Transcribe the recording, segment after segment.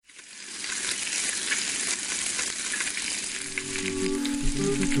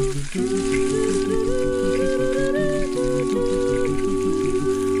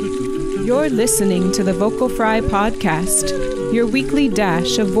You're listening to the Vocal Fry Podcast, your weekly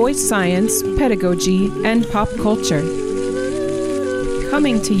dash of voice science, pedagogy, and pop culture.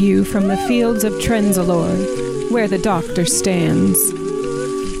 Coming to you from the fields of Trenzalore, where the doctor stands.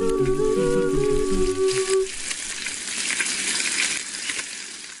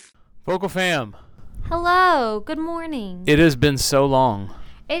 Vocal fam. Hello, good morning. It has been so long.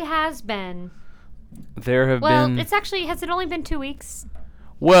 It has been. There have been... Well, it's actually, has it only been 2 weeks?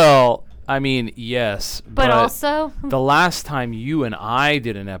 Well, I mean, yes. But also... the last time you and I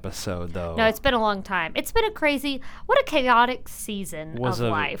did an episode, though... No, it's been a long time. It's been what a chaotic season of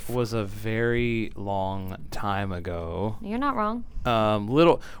life. Was a very long time ago. You're not wrong.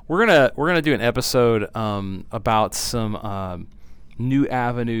 We're gonna do an episode about some new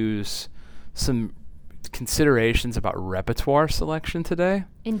avenues, some considerations about repertoire selection today.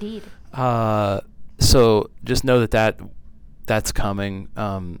 Indeed. So just know that's coming.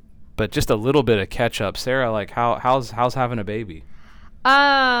 But just a little bit of catch up, Sarah. Like how's having a baby?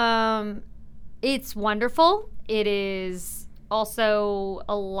 It's wonderful. It is also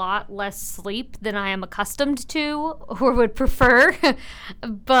a lot less sleep than I am accustomed to or would prefer,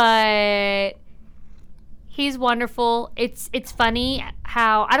 but he's wonderful. It's funny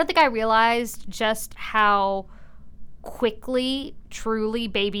how I don't think I realized just how quickly truly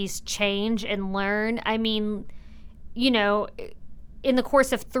babies change and learn. I mean, you know, in the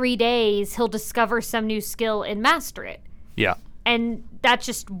course of 3 days, he'll discover some new skill and master it. Yeah. And that's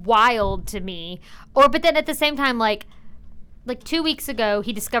just wild to me. But then at the same time, like 2 weeks ago,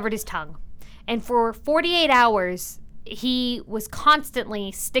 he discovered his tongue. And for 48 hours, he was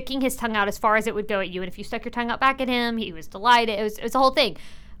constantly sticking his tongue out as far as it would go at you. And if you stuck your tongue out back at him, he was delighted. It was a whole thing.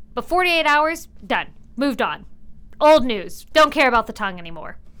 But 48 hours, done. Moved on. Old news. Don't care about the tongue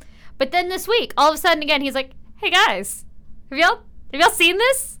anymore. But then this week, all of a sudden again, he's like, hey guys, have y'all seen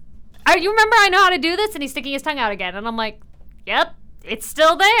this? You remember I know how to do this? And he's sticking his tongue out again. And I'm like, yep, it's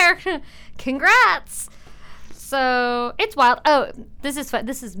still there. Congrats. So it's wild. Oh, this is fun.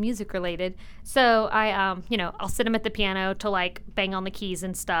 This is music related. So I'll sit him at the piano to like bang on the keys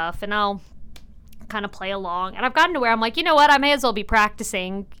and stuff. And I'll kind of play along. And I've gotten to where I'm like, you know what? I may as well be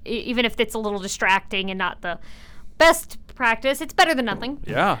practicing, even if it's a little distracting and not the best practice. It's better than nothing.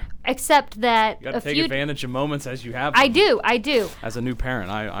 Yeah. Except that you got to take advantage of moments as you have them. I do. As a new parent,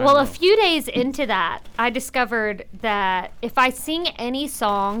 I well, know. A few days into that, I discovered that if I sing any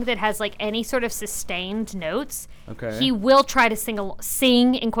song that has like any sort of sustained notes, he will try to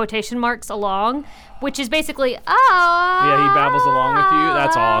sing in quotation marks along, which is basically yeah, he babbles along with you.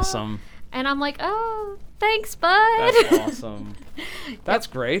 That's awesome. And I'm like, oh, thanks, bud. That's awesome. That's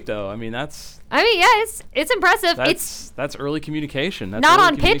great, though. I mean, yeah, it's impressive. That's early communication. That's not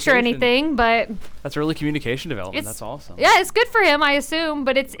on pitch or anything, but that's early communication development. That's awesome. Yeah, it's good for him, I assume,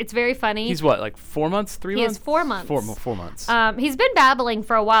 but it's very funny. He's what, like 4 months, 3 months? He is 4 months. 4 months. He's been babbling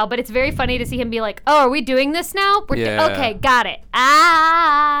for a while, but it's very funny to see him be like, "Oh, are we doing this now? Okay, got it."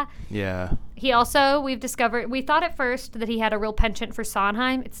 Yeah. He also, we thought at first that he had a real penchant for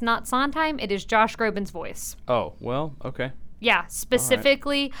Sondheim. It's not Sondheim, it is Josh Groban's voice. Oh, well, okay. Yeah,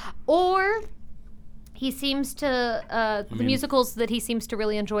 specifically. Right. Or he seems to, the musicals that he seems to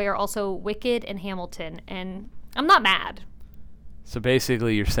really enjoy are also Wicked and Hamilton, and I'm not mad. So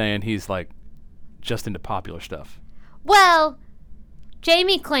basically you're saying he's like just into popular stuff. Well,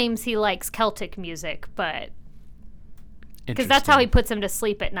 Jamie claims he likes Celtic music, but... because that's how he puts him to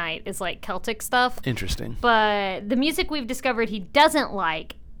sleep at night, is like Celtic stuff. Interesting. But the music we've discovered he doesn't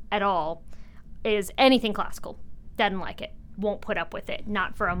like at all is anything classical. Doesn't like it. Won't put up with it.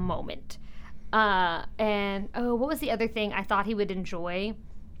 Not for a moment. What was the other thing I thought he would enjoy?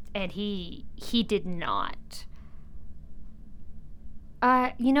 And he did not.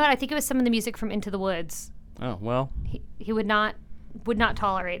 You know what? I think it was some of the music from Into the Woods. Oh, well. He would not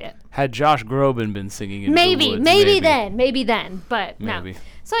tolerate it. Had Josh Groban been singing Into the Woods, maybe then, but maybe. No.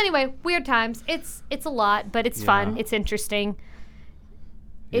 So anyway, weird times. It's a lot, but it's fun. It's interesting.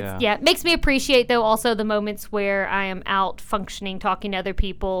 It makes me appreciate though also the moments where I am out functioning, talking to other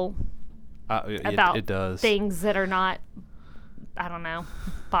people about it does. Things that are not, I don't know,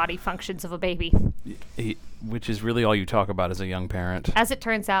 body functions of a baby. Which is really all you talk about as a young parent. As it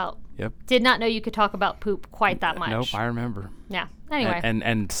turns out. Yep. Did not know you could talk about poop quite that much. Nope, I remember. Yeah. Anyway.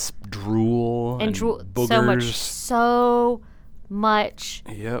 And drool. And drool. Boogers. So much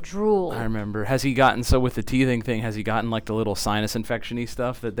drool. I remember. Has he gotten, so with the teething thing, has he gotten like the little sinus infection-y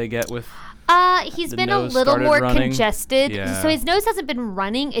stuff that they get with he's been a little more congested. Yeah. So his nose hasn't been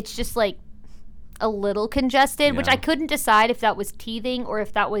running. It's just like a little congested, which Yeah. I couldn't decide if that was teething or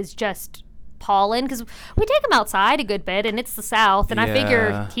if that was just pollen, because we take him outside a good bit and it's the South, and I figure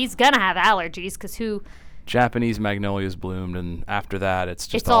Yeah. he's gonna have allergies because Japanese magnolias bloomed, and after that, it's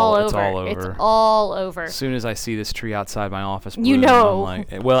just it's all over. It's all over. It's all over. As soon as I see this tree outside my office, You bloom, know. I'm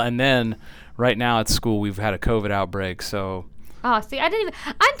like, well, and then right now at school we've had a COVID outbreak, so Oh, see, I didn't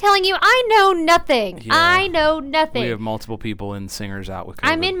even. I'm telling you, I know nothing. Yeah. I know nothing. we have multiple people and singers out with COVID.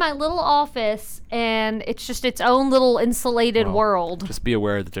 I'm in my little office, and it's just its own little insulated Well, world. Just be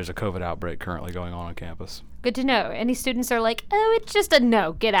aware that there's a COVID outbreak currently going on campus. Good to know. Any students are like, oh, it's just a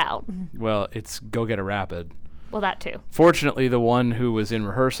no, get out. Well, it's go get a rapid. Well, that too. Fortunately, the one who was in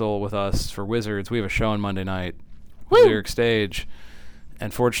rehearsal with us for Wizards, we have a show on Monday night, Woo! Lyric Stage,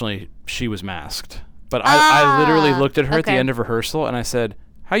 and fortunately, she was masked. But I literally looked at her at the okay. end of rehearsal, and I said,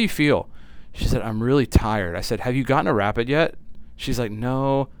 how you feel? She said, I'm really tired. I said, have you gotten a rapid yet? She's like,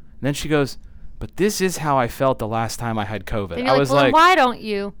 no. And then she goes, but this is how I felt the last time I had COVID. And I you're was well, then like, why don't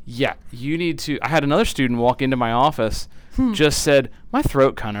you? yeah, you need to. I had another student walk into my office, just said, my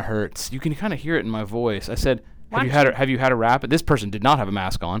throat kind of hurts. You can kind of hear it in my voice. I said, Why have you had a rapid? This person did not have a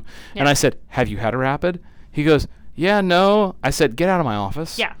mask on. And Yeah. I said, have you had a rapid? He goes, yeah, no. I said, get out of my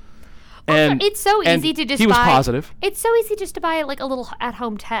office. Yeah. And Also, it's so and easy to just he was buy. positive. It's so easy just to buy like a little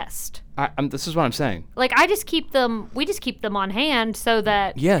at-home test. This is what I'm saying. Like I just keep them. We just keep them on hand so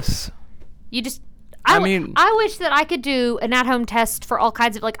that Yes. you just. I mean- I wish that I could do an at-home test for all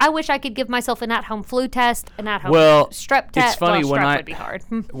kinds of I wish I could give myself an at-home flu test, an at-home strep test. It's funny well, when strep would be hard.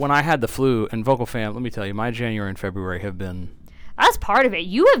 when I had the flu and Vocal Fam, let me tell you, my January and February have been That's part of it.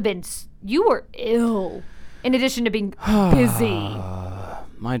 You were ill, in addition to being busy.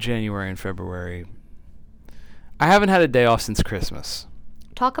 my January and February. I haven't had a day off since Christmas.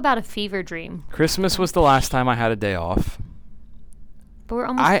 Talk about a fever dream. Christmas was the last time I had a day off. But we're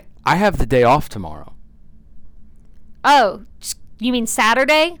almost. I have the day off tomorrow. Oh, you mean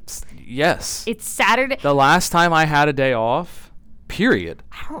Saturday? Yes. It's Saturday. The last time I had a day off, period,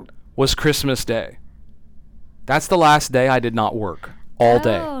 I don't. was Christmas Day. That's the last day I did not work all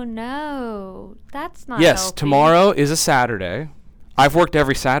day. Oh no, that's not. Yes, healthy. tomorrow is a Saturday. I've worked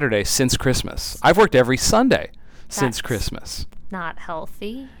every Saturday since Christmas. I've worked every Sunday since That's- Christmas. Not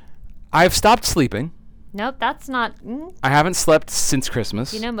healthy. I've stopped sleeping. Nope, that's not. I haven't slept since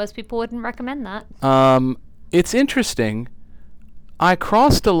Christmas. You know, most people wouldn't recommend that. It's interesting. I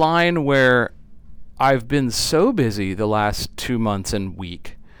crossed a line where I've been so busy the last 2 months and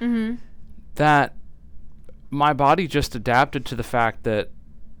week that my body just adapted to the fact that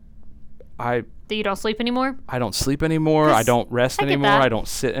That you don't sleep anymore. I don't sleep anymore. I This- don't rest I get anymore. that. I don't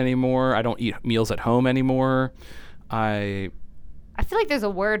sit anymore. I don't eat meals at home anymore. I feel like there's a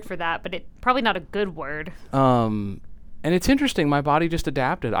word for that, but it probably not a good word. And it's interesting. My body just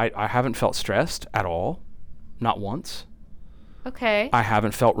adapted. I haven't felt stressed at all. Not once. Okay. I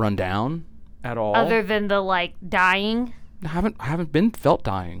haven't felt run down at all. Other than the dying. I haven't been felt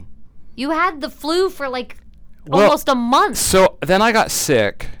dying. You had the flu for Well, almost a month. So then I got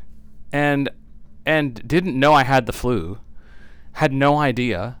sick and didn't know I had the flu. Had no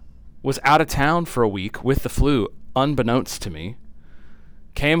idea. Was out of town for a week with the flu unbeknownst to me.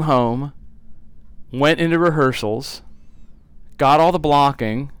 Came home, went into rehearsals, got all the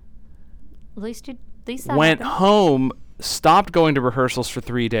blocking, At least that went happened. home, stopped going to rehearsals for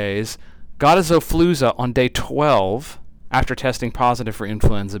 3 days, got a Zofluza on day 12 after testing positive for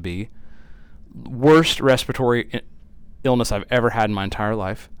influenza B. Worst respiratory illness I've ever had in my entire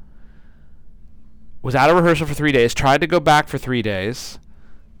life. Was out of rehearsal for 3 days, tried to go back for 3 days,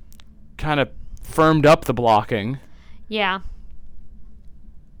 kind of firmed up the blocking, Yeah.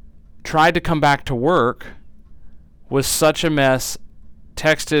 tried to come back to work, was such a mess,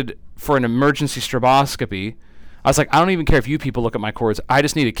 texted for an emergency stroboscopy. I was like, I don't even care if you people look at my cords. I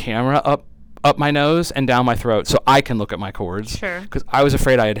just need a camera up my nose and down my throat so I can look at my cords. Sure. Because I was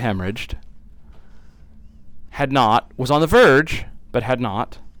afraid I had hemorrhaged. Had not. Was on the verge, but had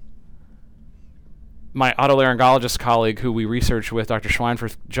not. My otolaryngologist colleague who we researched with, Dr.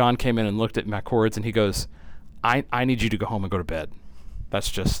 Schweinfurth, John came in and looked at my cords and he goes, I need you to go home and go to bed.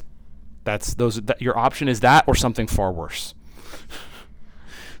 Your option is that or something far worse.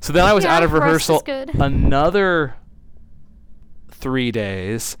 So then I was Yeah, out of rest is rehearsal good. another 3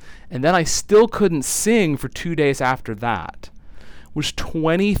 days, and then I still couldn't sing for 2 days after that. It was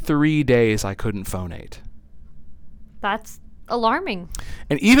 23 days I couldn't phonate. That's alarming.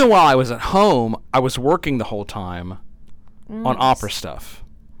 And even while I was at home, I was working the whole time on opera stuff.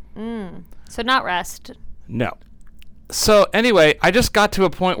 So not rest. No. So anyway, I just got to a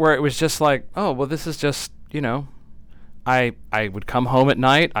point where it was just like, oh, well, this is just, I would come home at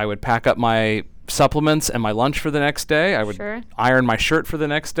night. I would pack up my supplements and my lunch for the next day. I would Sure. iron my shirt for the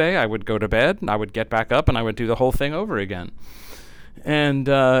next day. I would go to bed, and I would get back up, and I would do the whole thing over again. And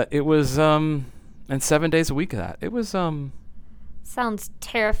it was, and 7 days a week of that. It was, Sounds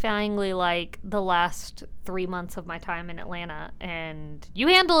terrifyingly like the last 3 months of my time in Atlanta, and you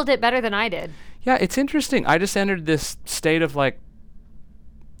handled it better than I did. yeah, it's interesting. I just entered this state of like,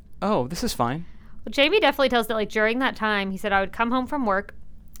 oh, this is fine. Well, Jamie definitely tells that, like, during that time, he said I would come home from work,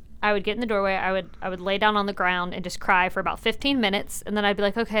 I would get in the doorway, I would lay down on the ground and just cry for about 15 minutes, and then I'd be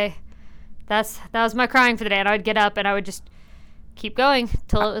like, okay, that was my crying for the day, and I would get up and I would just keep going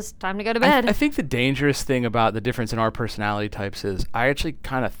till it was time to go to bed. I think the dangerous thing about the difference in our personality types is I actually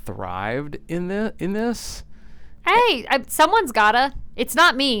kind of thrived in this. Hey, someone's gotta. It's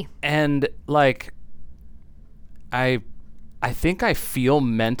not me. And like, I think I feel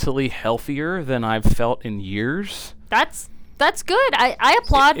mentally healthier than I've felt in years. That's good. I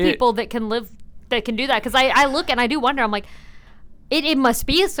applaud people that can do that, because I look and I do wonder. I'm like, it must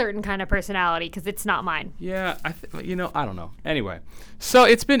be a certain kind of personality, because it's not mine. Yeah, I don't know. Anyway, so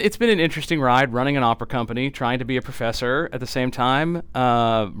it's been an interesting ride running an opera company, trying to be a professor at the same time.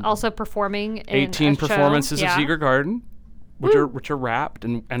 Also performing in 18 a show. performances Yeah. of Ziegler Garden, which are wrapped,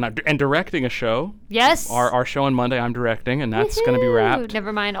 and directing a show. Yes. Our show on Monday I'm directing, and that's going to be Woohoo! wrapped.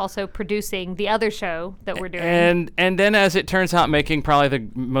 Never mind also producing the other show that we're doing. And then, as it turns out, making probably the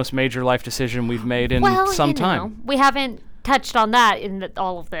most major life decision we've made in some time. We haven't touched on that in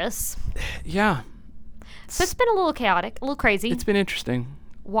all of this. Yeah. So it's been a little chaotic, a little crazy. It's been interesting.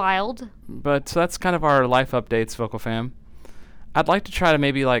 Wild. But so that's kind of our life updates, Vocal Fam. I'd like to try to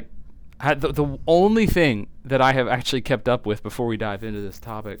maybe like the only thing that I have actually kept up with before we dive into this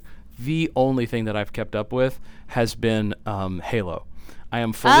topic, the only thing that I've kept up with has been Halo. I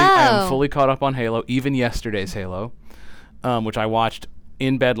am fully caught up on Halo, even yesterday's Halo, which I watched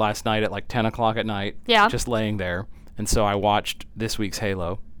in bed last night at like 10 o'clock at night, just laying there. And so I watched this week's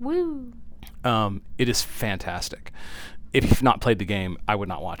Halo. Woo. It is fantastic. If you've not played the game, I would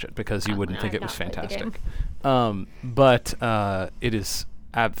not watch it because you wouldn't think it was fantastic. But it is.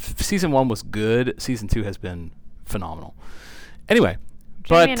 Season 1 was good. Season 2 has been phenomenal. Anyway,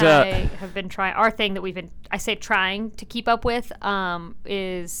 Jamie and I have been trying. Our thing that we've been, I say, trying to keep up with,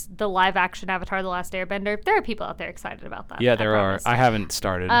 is the live action Avatar: The Last Airbender. There are people out there excited about that. Yeah, there are. I haven't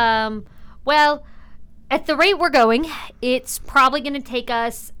started. Well, at the rate we're going, it's probably going to take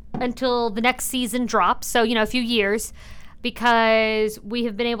us until the next season drops. So, a few years, because we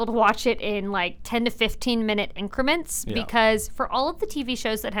have been able to watch it in like 10 to 15 minute increments. Yeah. Because for all of the TV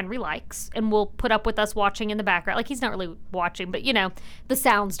shows that Henry likes and will put up with us watching in the background, like he's not really watching, but the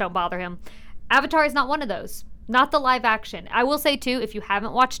sounds don't bother him. Avatar is not one of those. Not the live action. I will say too, if you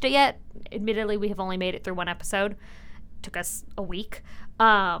haven't watched it yet, admittedly we have only made it through one episode. Took us a week.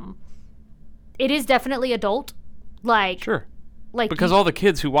 It is definitely adult. Sure. Because all the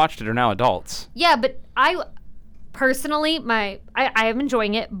kids who watched it are now adults. Yeah, but I personally, I am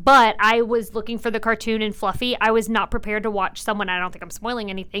enjoying it, but I was looking for the cartoon and fluffy. I was not prepared to watch someone, I don't think I'm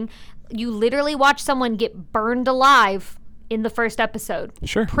spoiling anything, you literally watch someone get burned alive in the first episode.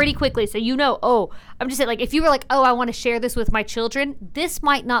 Sure. Pretty quickly. So I'm just saying, like, if you were like, I want to share this with my children, this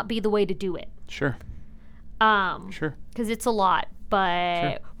might not be the way to do it. Sure. Sure. Because it's a lot.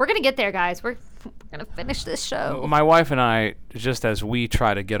 But we're going to get there, guys. We're going to finish this show. My wife and I, just as we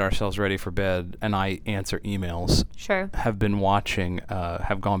try to get ourselves ready for bed and I answer emails, have been watching,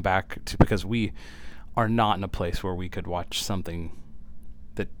 have gone back to, because we are not in a place where we could watch something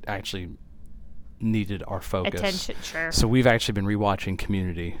that actually needed our focus. Attention, sure. So we've actually been rewatching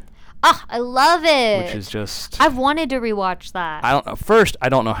Community. Ah, I love it. Which is just... I've wanted to rewatch that. I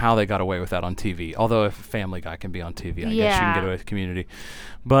don't know how they got away with that on TV. Although if Family Guy can be on TV, I guess you can get away with Community.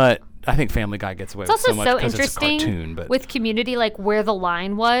 But I think Family Guy gets away with so much because it's a cartoon. But with Community, like where the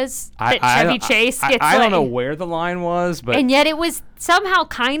line was that Chevy Chase gets. I don't know where the line was, but and yet it was somehow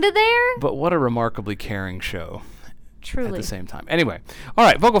kind of there. But what a remarkably caring show. Truly. At the same time. Anyway, all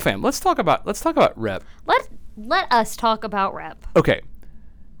right, Vocal Fam. Let's talk about Rep. Let us talk about Rep. Okay.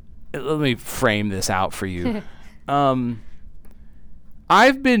 Let me frame this out for you. I've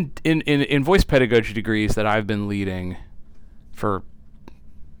been in voice pedagogy degrees that I've been leading for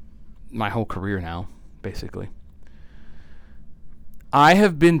my whole career now, basically. I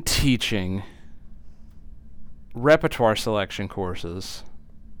have been teaching repertoire selection courses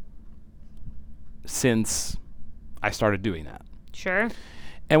since I started doing that. Sure.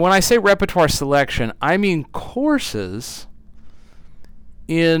 And when I say repertoire selection, I mean courses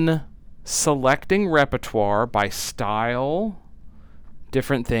in selecting repertoire by style,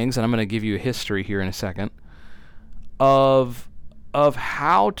 different things, and I'm going to give you a history here in a second, of of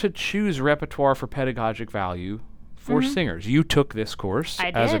how to choose repertoire for pedagogic value for singers. You took this course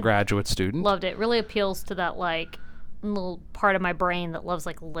as a graduate student. Loved it. Really appeals to that like little part of my brain that loves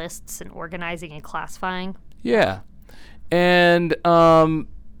like lists and organizing and classifying. Yeah. And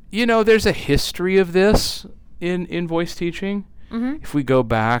there's a history of this in voice teaching. If we go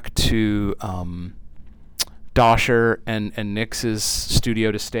back to Dosher and Nix's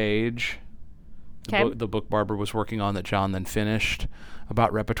Studio to Stage, the book Barbara was working on that John then finished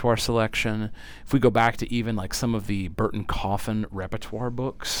about repertoire selection. If we go back to even like some of the Burton Coffin repertoire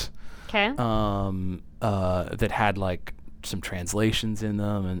books, that had like some translations in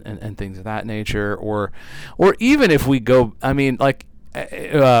them and things of that nature, or even if we go,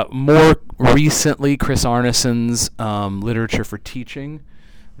 more recently, Chris Arneson's Literature for Teaching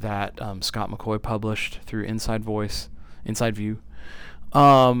that Scott McCoy published through Inside View.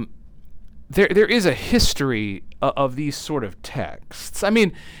 There is a history of these sort of texts.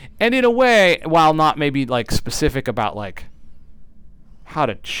 And in a way, while not maybe like specific about like how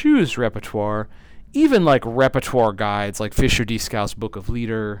to choose repertoire, even like repertoire guides like Fisher D. Scout's Book of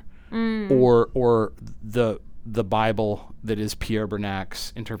Lieder, or the Bible that is Pierre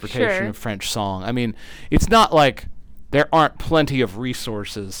Bernac's interpretation of French song. It's not like there aren't plenty of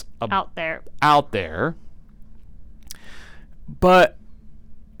resources out there. But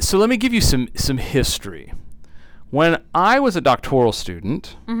so let me give you some history. When I was a doctoral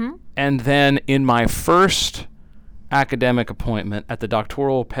student, and then in my first academic appointment at the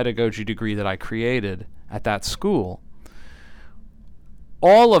doctoral pedagogy degree that I created at that school,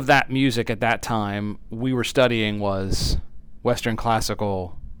 all of that music at that time we were studying was Western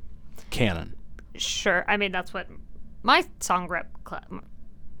classical canon. Sure. That's what my song rep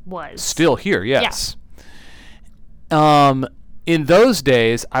was. Still here, yes. Yeah. In those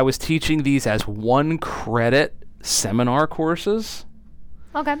days, I was teaching these as 1-credit seminar courses.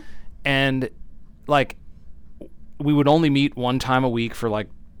 Okay. And, like, we would only meet one time a week for, like,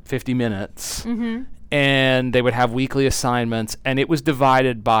 50 minutes. And they would have weekly assignments. And it was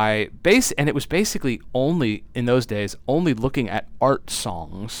divided by and it was basically only, in those days, only looking at art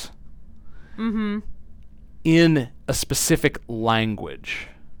songs in a specific language.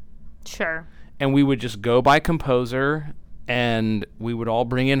 Sure. And we would just go by composer, and we would all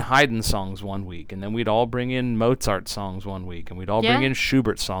bring in Haydn songs one week, and then we'd all bring in Mozart songs one week, and we'd all bring in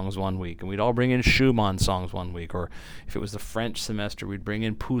Schubert songs one week, and we'd all bring in Schumann songs one week, or if it was the French semester, we'd bring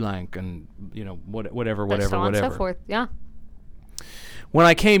in Poulenc and, whatever. So on and so forth, yeah. When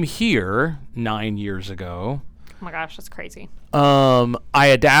I came here 9 years ago... Oh my gosh, that's crazy. I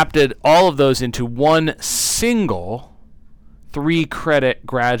adapted all of those into one single 3-credit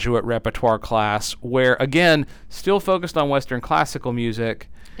graduate repertoire class where, again, still focused on Western classical music.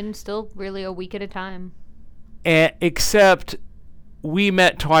 And still really a week at a time. Except we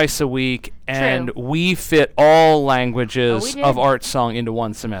met twice a week, and we fit all languages of art song into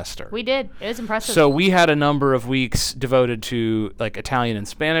one semester. We did. It was impressive. So we had a number of weeks devoted to, like, Italian and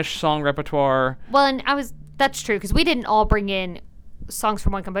Spanish song repertoire. Well, and that's true, because we didn't all bring in songs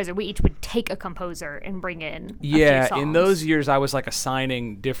from one composer. We each would take a composer and bring in a few songs. In those years I was like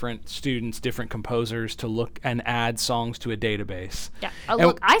assigning different students different composers to look and add songs to a database.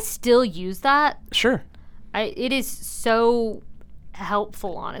 Look, I still use that. Sure. It is so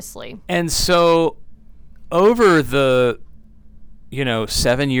helpful, honestly. And so over the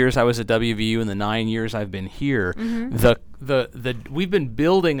 7 years I was at WVU and the 9 years I've been here, we've been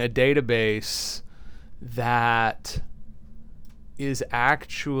building a database that is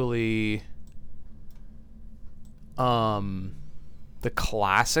actually the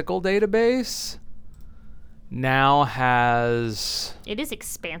classical database now has... It is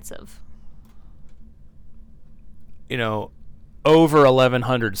expansive. Over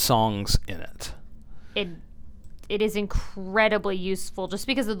 1,100 songs in it. It is incredibly useful just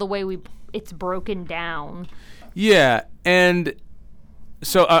because of the way it's broken down. Yeah, and...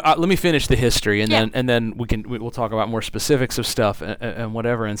 So let me finish the history, and then we'll talk about more specifics of stuff and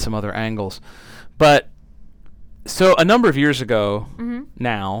whatever, and some other angles. But so a number of years ago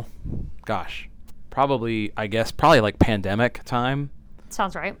now, probably like pandemic time.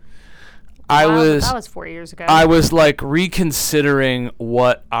 Sounds right. That was 4 years ago. I was like reconsidering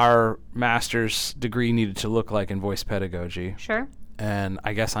what our master's degree needed to look like in voice pedagogy. Sure. And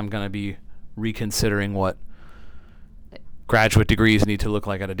I guess I'm going to be reconsidering what graduate degrees need to look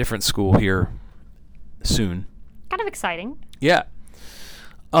like at a different school here soon. Kind of exciting. Yeah.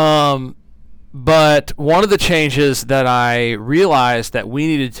 But one of the changes that I realized that we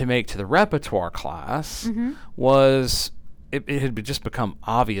needed to make to the repertoire class was it had just become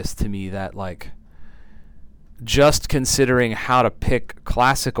obvious to me that, like, just considering how to pick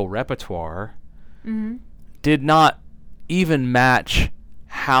classical repertoire Mm-hmm. did not even match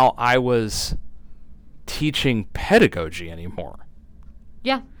how I was teaching pedagogy anymore.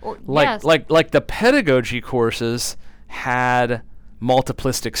 Yeah. Like the pedagogy courses had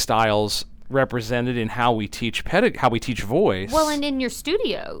multiplistic styles represented in how we teach how we teach voice. Well, and in your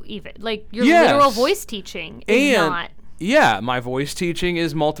studio, even like your Yes. literal voice teaching is not. Yeah, my voice teaching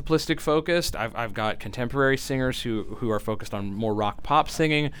is multiplistic focused. I've got contemporary singers who are focused on more rock pop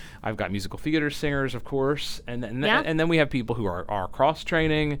singing. I've got musical theater singers, of course, and then we have people who are cross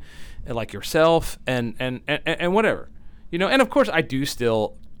training, like yourself, and whatever, And of course, I do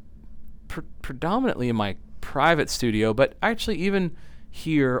still predominantly in my private studio, but actually even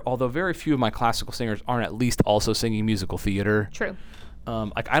here, although very few of my classical singers aren't at least also singing musical theater. True.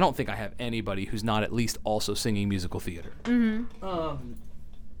 I don't think I have anybody who's not at least also singing musical theater. Mm-hmm.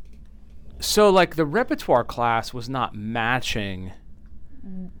 So, the repertoire class was not matching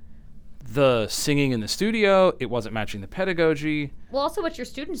the singing in the studio. It wasn't matching the pedagogy. Well, also what your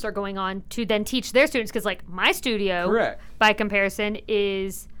students are going on to then teach their students, because, my studio, Correct. by comparison,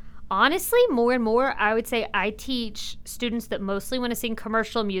 is honestly more and more, I would say I teach students that mostly want to sing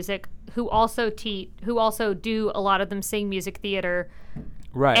commercial music who also do a lot of them sing music theater.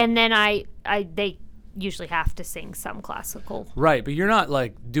 Right. And then they usually have to sing some classical. Right, but you're not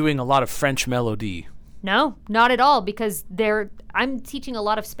doing a lot of French melody. No, not at all, because I'm teaching a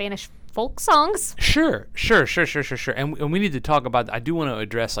lot of Spanish folk songs. Sure. And we need to talk about, I do want to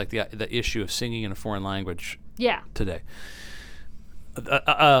address the issue of singing in a foreign language today.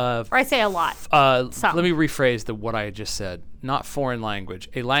 Or I say a lot. Let me rephrase what I just said. Not foreign language.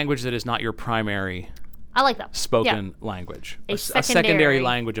 A language that is not your primary I like that. spoken language. A secondary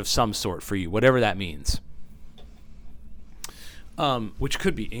language of some sort for you, whatever that means. Which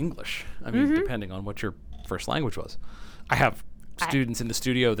could be English. I mean, depending on what your first language was. I have students in the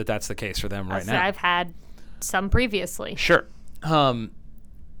studio that's the case for them right now. I've had some previously. Sure. And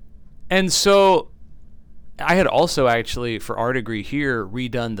so I had also actually, for our degree here,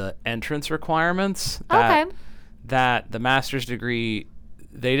 redone the entrance requirements. That the master's degree,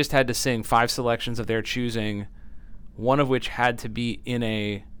 they just had to sing 5 selections of their choosing, one of which had to be in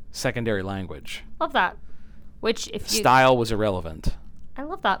a secondary language. Love that. Style was irrelevant. I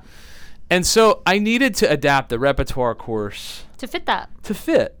love that. And so I needed to adapt the repertoire course to fit that.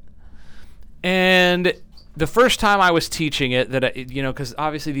 And the first time I was teaching it, because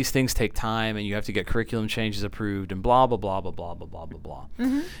obviously these things take time and you have to get curriculum changes approved and blah, blah, blah, blah, blah, blah, blah, blah, blah.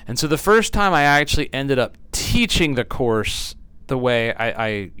 Mm-hmm. And so the first time I actually ended up teaching the course the way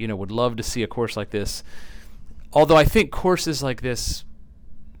I would love to see a course like this, although I think courses like this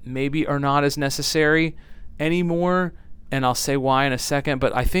maybe are not as necessary anymore, and I'll say why in a second,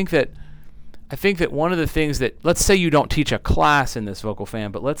 but I think that one of the things that, let's say you don't teach a class in this vocal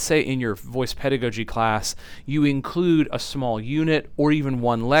fan, but let's say in your voice pedagogy class, you include a small unit or even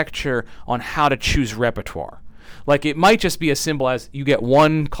one lecture on how to choose repertoire. It might just be as simple as you get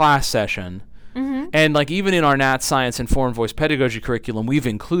one class session, and even in our Nat Science and Foreign Voice Pedagogy curriculum, we've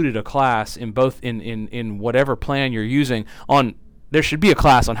included a class in both in whatever plan you're using on, there should be a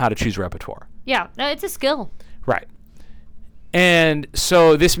class on how to choose repertoire. Yeah, no, it's a skill. Right. And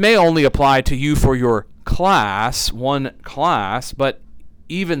so this may only apply to you for your one class, but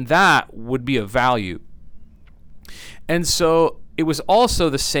even that would be of value. And so it was also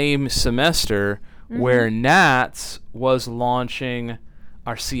the same semester where NATS was launching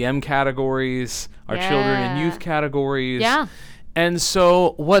our CM categories, our children and youth categories. Yeah. And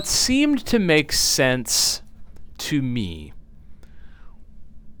so what seemed to make sense to me,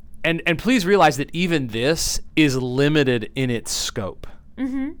 and please realize that even this is limited in its scope.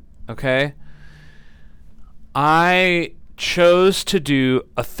 Mm-hmm. Okay? I chose to do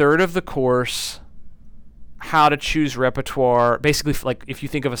a third of the course, how to choose repertoire, basically if you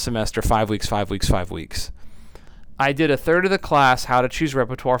think of a semester, 5 weeks, 5 weeks, 5 weeks. I did a third of the class, how to choose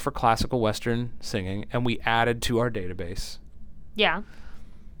repertoire for classical Western singing, and we added to our database. Yeah.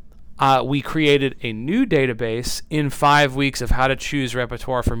 We created a new database in 5 weeks of how to choose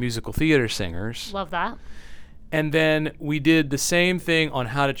repertoire for musical theater singers. Love that. And then we did the same thing on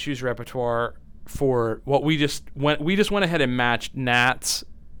how to choose repertoire for what we just went ahead and matched NATS.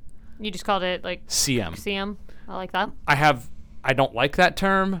 You just called it CM. CM. I like that. I don't like that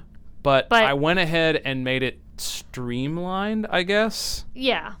term, but I went ahead and made it streamlined, I guess.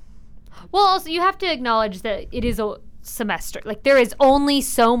 Yeah. Well, also you have to acknowledge that it is a semester. There is only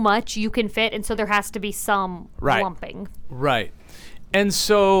so much you can fit, and so there has to be some lumping. Right. And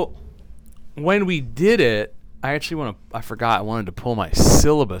so when we did it, I wanted to pull my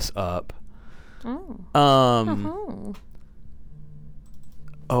syllabus up. Oh.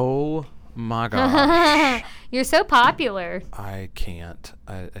 Oh my gosh. You're so popular. I can't.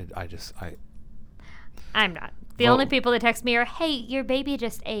 I'm not. The only people that text me are, hey, your baby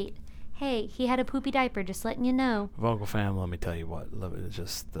just ate. Hey, he had a poopy diaper, just letting you know. Vocal fam, let me tell you what.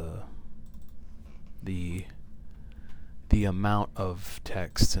 Just the amount of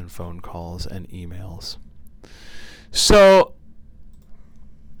texts and phone calls and emails. So,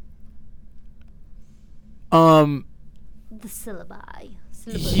 The syllabi.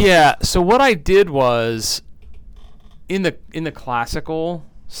 Yeah. So what I did was, in the classical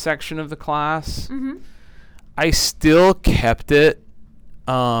section of the class, I still kept it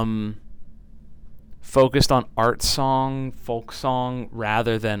focused on art song, folk song,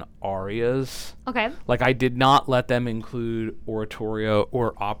 rather than arias. Okay. Like, I did not let them include oratorio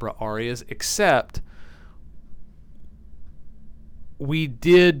or opera arias, except we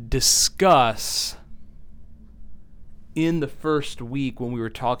did discuss in the first week when we were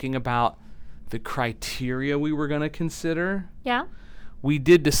talking about the criteria we were going to consider. Yeah. We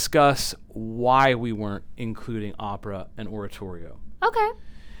did discuss why we weren't including opera and oratorio. Okay.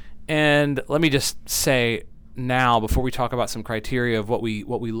 And let me just say now, before we talk about some criteria of what we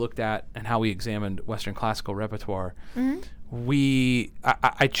looked at and how we examined Western classical repertoire,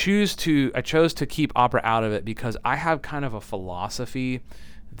 I chose to keep opera out of it because I have kind of a philosophy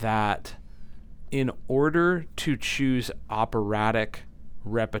that in order to choose operatic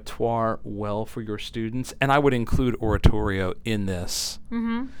repertoire well for your students, and I would include oratorio in this,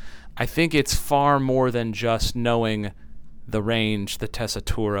 I think it's far more than just knowing the range, the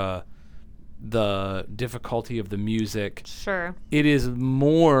tessitura, the difficulty of the music. Sure. It is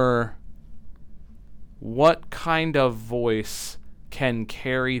more what kind of voice can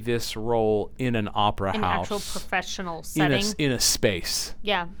carry this role in an opera In an house. actual professional setting. In a space.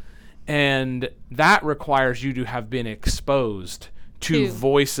 Yeah. And that requires you to have been exposed to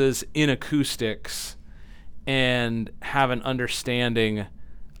voices in acoustics and have an understanding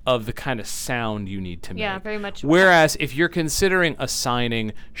of the kind of sound you need to make. Yeah, very much. Whereas if you're considering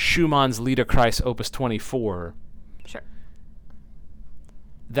assigning Schumann's Liederkreis Opus 24, Sure.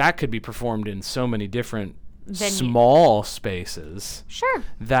 that could be performed in so many different small spaces. Sure.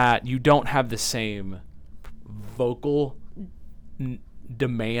 That you don't have the same vocal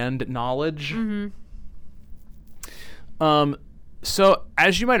demand knowledge. So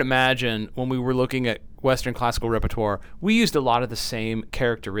as you might imagine, when we were looking at Western classical repertoire, we used a lot of the same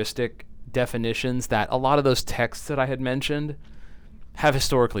characteristic definitions that a lot of those texts that I had mentioned have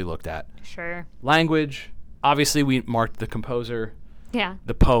historically looked at. Sure. Language, obviously we marked the composer, Yeah.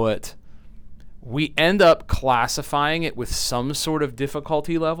 the poet. We end up classifying it with some sort of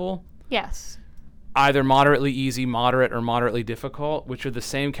difficulty level. Yes. Either moderately easy, moderate, or moderately difficult, which are the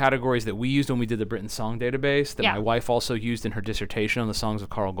same categories that we used when we did the Britain Song Database that my wife also used in her dissertation on the songs of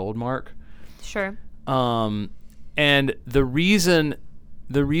Karl Goldmark. Sure. And the reason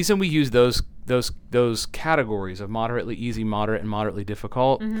we use those categories of moderately easy, moderate, and moderately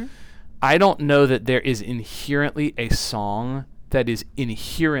difficult, I don't know that there is inherently a song that is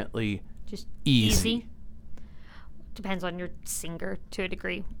inherently just easy. Depends on your singer to a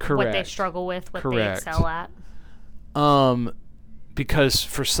degree. Correct. What they struggle with, what they excel at. Because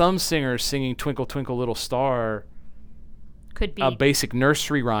for some singers, singing Twinkle Twinkle Little Star, could be a basic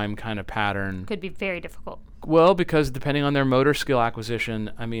nursery rhyme kind of pattern. Could be very difficult. Well, because depending on their motor skill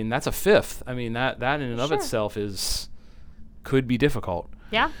acquisition, I mean, that's a fifth. I mean, that in and of itself could be difficult.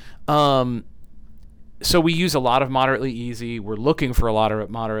 Yeah. So we use a lot of moderately easy. We're looking for a lot of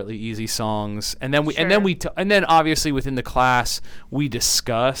moderately easy songs, and then and then obviously within the class we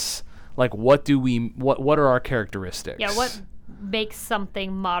discuss like what are our characteristics? Yeah, what makes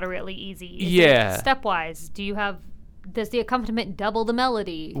something moderately easy? Is it stepwise? Does the accompaniment double the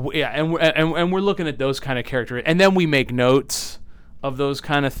melody? Yeah, and we're looking at those kind of characteristics, and then we make notes of those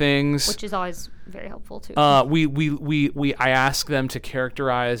kind of things, which is always very helpful too. I ask them to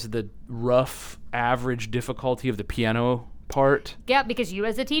characterize the rough average difficulty of the piano part. Yeah, because you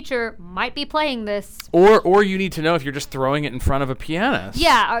as a teacher might be playing this. Or you need to know if you're just throwing it in front of a pianist.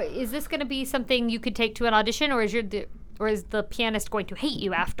 Yeah, is this going to be something you could take to an audition, or is the pianist going to hate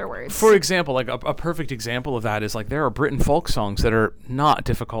you afterwards? For example, like a perfect example of that is like there are Britain folk songs that are not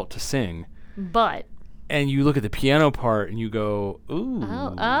difficult to sing. But and you look at the piano part and you go, ooh.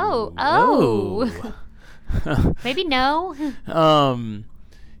 Oh. Maybe no.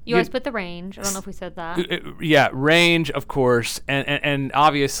 You always put the range. I don't know if we said that. Yeah, range, of course. And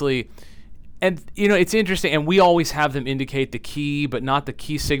obviously, And, it's interesting, and we always have them indicate the key, but not the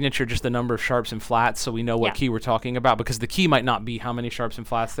key signature, just the number of sharps and flats, so we know what key we're talking about, because the key might not be how many sharps and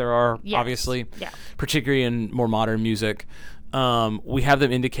flats there are, obviously, particularly in more modern music. We have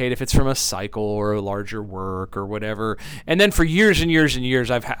them indicate if it's from a cycle or a larger work or whatever. And then for years and years and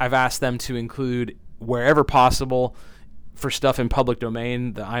years, I've asked them to include, wherever possible, for stuff in public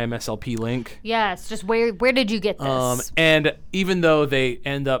domain, the IMSLP link. Yes, just where did you get this? And even though they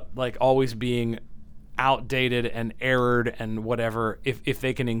end up like always being outdated and errored and whatever, if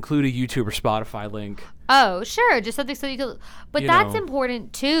they can include a YouTube or Spotify link. Oh, sure, just something so you can. But that's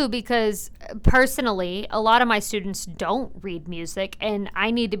important too, because personally, a lot of my students don't read music, and I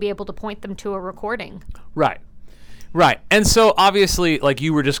need to be able to point them to a recording. Right. And so obviously, like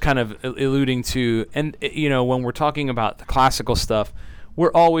you were just kind of alluding to, and when we're talking about the classical stuff,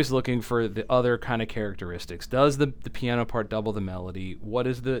 we're always looking for the other kind of characteristics. Does the piano part double the melody? What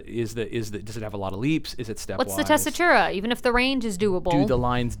is does it have a lot of leaps? Is it stepwise? What's the tessitura? Even if the range is doable. Do the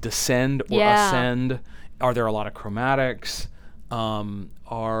lines descend or ascend? Are there a lot of chromatics?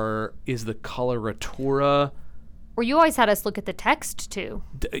 Is the coloratura? Or you always had us look at the text too.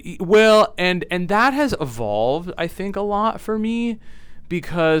 Well, and that has evolved, I think, a lot for me,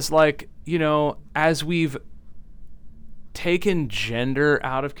 because as we've taken gender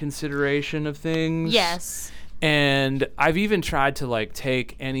out of consideration of things. Yes. And I've even tried to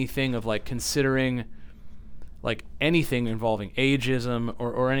take anything of considering anything involving ageism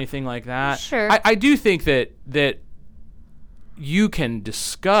or anything like that. Sure. I do think that you can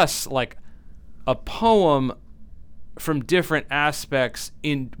discuss a poem from different aspects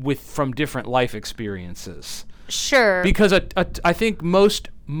from different life experiences. Sure. Because I think most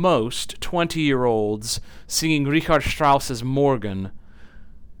 20-year-olds singing Richard Strauss's Morgen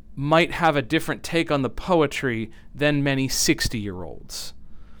might have a different take on the poetry than many 60-year-olds.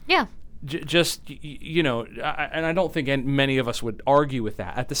 Yeah. And I don't think many of us would argue with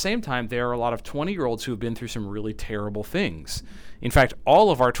that. At the same time, there are a lot of 20-year-olds who have been through some really terrible things. In fact,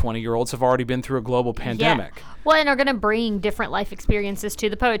 all of our 20-year-olds have already been through a global pandemic. Yeah. Well, and are going to bring different life experiences to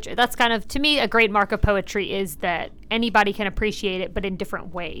the poetry. That's kind of, to me, a great mark of poetry is that anybody can appreciate it, but in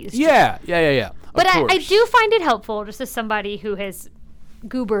different ways. Yeah. But I do find it helpful, just as somebody who has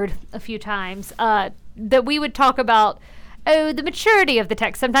goobered a few times, that we would talk about the maturity of the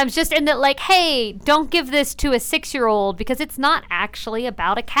text sometimes, just in that, hey, don't give this to a 6-year-old because it's not actually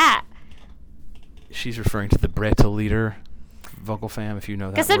about a cat. She's referring to the Breto leader vocal fam, if you know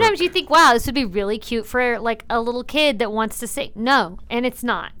that. Because sometimes you think, wow, this would be really cute for a little kid that wants to sing. No, and it's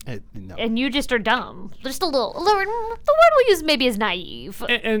not. No. And you just are dumb. Just a little. The word we'll use maybe is naive.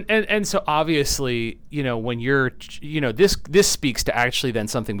 And so obviously, when you're, this speaks to actually then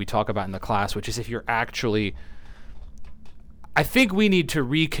something we talk about in the class, which is if you're actually, I think we need to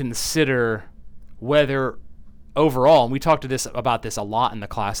reconsider whether overall, and we talked about this a lot in the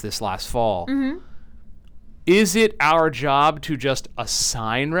class this last fall. Mm-hmm. Is it our job to just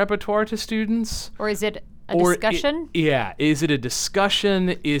assign repertoire to students? Or is it a discussion? Is it a discussion?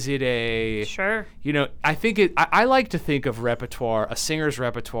 Is it a... Sure. I think I like to think of repertoire, a singer's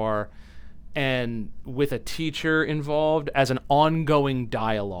repertoire, and with a teacher involved as an ongoing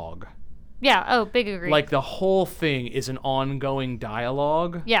dialogue. Yeah. Oh, big agree. The whole thing is an ongoing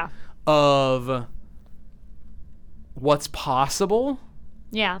dialogue. Yeah. Of what's possible.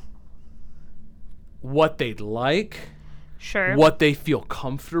 Yeah. What they'd like, sure, what they feel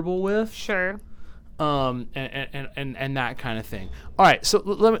comfortable with, sure, and that kind of thing. All right, so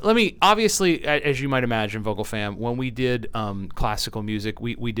let me obviously, as you might imagine, Vocal Fam, when we did classical music,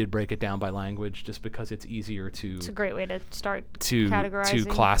 we did break it down by language just because it's easier to. It's a great way to start categorizing, to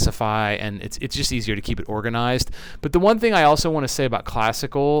classify, and it's just easier to keep it organized. But the one thing I also want to say about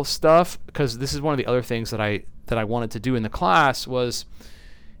classical stuff, because this is one of the other things that I wanted to do in the class was,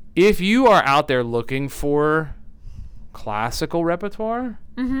 if you are out there looking for classical repertoire,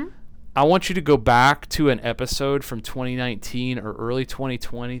 mm-hmm. I want you to go back to an episode from 2019 or early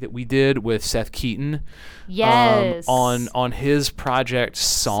 2020 that we did with Seth Keaton. Yes. On his project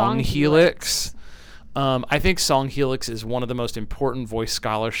Song Helix. I think Song Helix is one of the most important voice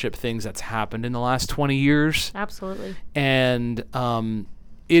scholarship things that's happened in the last 20 years. Absolutely. And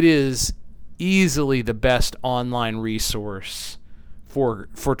it is easily the best online resource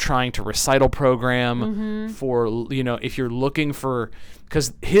for trying to recital program, mm-hmm. for, if you're looking for,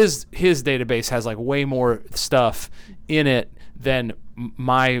 because his database has way more stuff in it than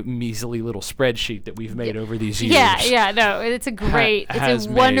my measly little spreadsheet that we've made over these years. No, it's a great, it's a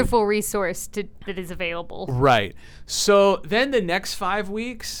wonderful resource that is available. Right. So then the next 5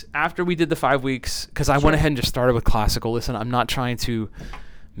 weeks, after we did the 5 weeks, because I went ahead and just started with classical. Listen, I'm not trying to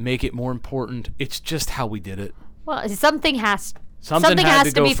make it more important. It's just how we did it. Well, something has had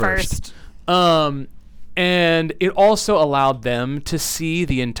to be first. And it also allowed them to see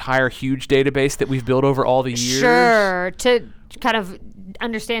the entire huge database that we've built over all the years. Sure, to kind of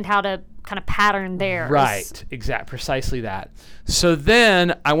understand how to kind of pattern theirs. Right, precisely that. So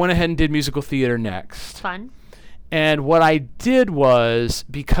then I went ahead and did musical theater next. Fun. And what I did was,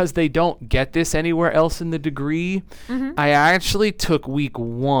 because they don't get this anywhere else in the degree, I actually took week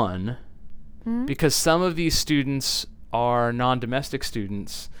 1 because some of these students are non-domestic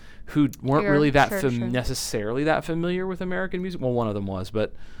students who weren't really necessarily that familiar with American music. Well, one of them was,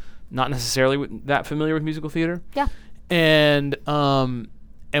 but not necessarily that familiar with musical theater. Yeah. And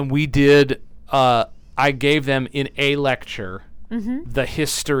we did. I gave them in a lecture the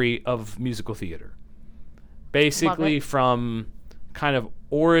history of musical theater, basically from kind of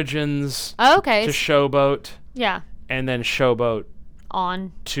origins to Showboat. Yeah. And then Showboat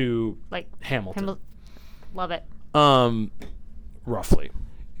on to like Hamilton. Love it. Roughly.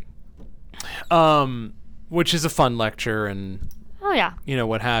 Which is a fun lecture and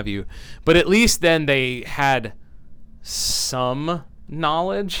what have you. But at least then they had some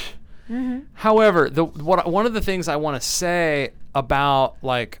knowledge. However, one of the things I want to say about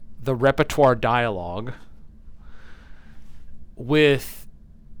like the repertoire dialogue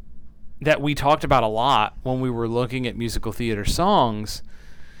that we talked about a lot when we were looking at musical theater songs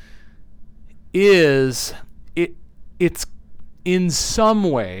is it's in some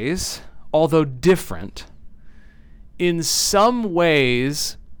ways, although different, in some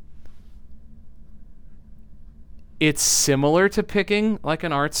ways it's similar to picking like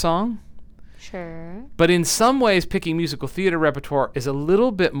an art song. Sure. But in some ways, picking musical theater repertoire is a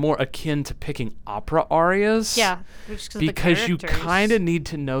little bit more akin to picking opera arias. Yeah. Because you kind of need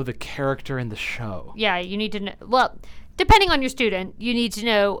to know the character in the show. Yeah, you need to know. Well, depending on your student, you need to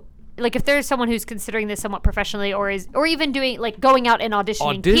know, like, if there's someone who's considering this somewhat professionally or even doing, like, going out and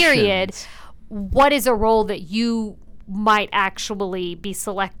auditioning, period, what is a role that you might actually be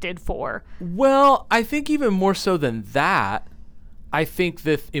selected for? Well, I think even more so than that, I think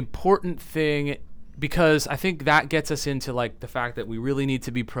the important thing, because I think that gets us into like the fact that we really need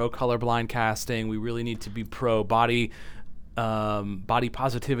to be pro colorblind casting, we really need to be pro body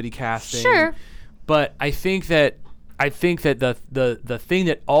positivity casting. Sure. But I think that the thing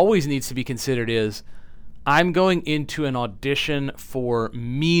that always needs to be considered is, I'm going into an audition for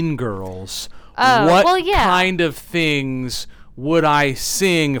Mean Girls. What kind of things would I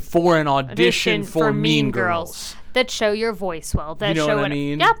sing for an audition for Mean Girls? That show your voice well. That you know show what I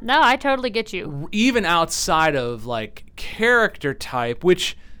mean? Yep. No, I totally get you. Even outside of like character type,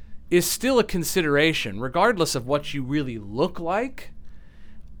 which is still a consideration, regardless of what you really look like.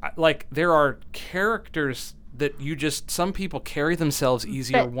 Like there are characters that some people carry themselves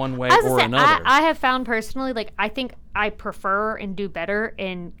easier one way or another. I have found personally, like, I think I prefer and do better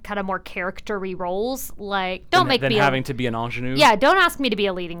in kind of more character-y roles. Like, don't make me having to be an ingenue. Yeah, don't ask me to be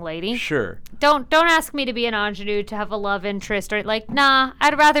a leading lady. Sure. Don't ask me to be an ingenue, to have a love interest, or like, nah,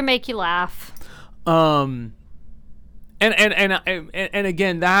 I'd rather make you laugh. And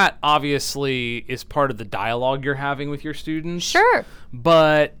again, that obviously is part of the dialogue you're having with your students. Sure.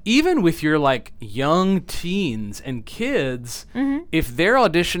 But even with your like young teens and kids, if they're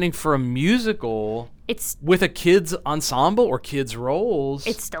auditioning for a musical, it's with a kids ensemble or kids roles,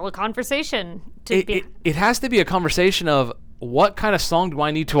 it's still a conversation. It has to be a conversation of what kind of song do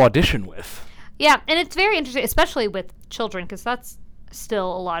I need to audition with? Yeah, and it's very interesting, especially with children, because that's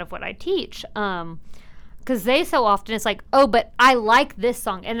still a lot of what I teach. Because they so often, it's like, oh, but I like this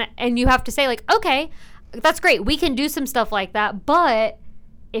song. And you have to say, like, okay, that's great. We can do some stuff like that. But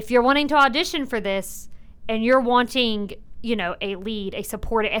if you're wanting to audition for this and you're wanting, a lead, a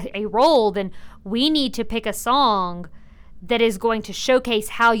support, a role, then we need to pick a song that is going to showcase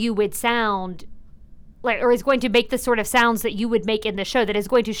how you would sound, like, or is going to make the sort of sounds that you would make in the show, that is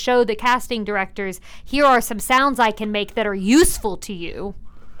going to show the casting directors, here are some sounds I can make that are useful to you.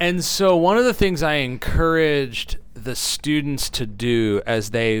 And so one of the things I encouraged the students to do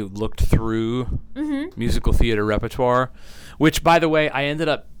as they looked through musical theater repertoire, which, by the way, I ended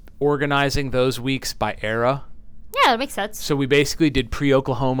up organizing those weeks by era. Yeah, that makes sense. So we basically did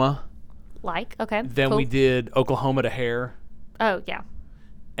pre-Oklahoma. Okay. Then cool. We did Oklahoma to Hair. Oh,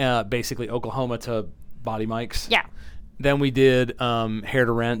 yeah. Basically Oklahoma to Body Mics. Yeah. Then we did Hair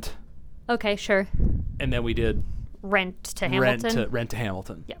to Rent. Okay, sure. And then we did Rent to Hamilton. Rent to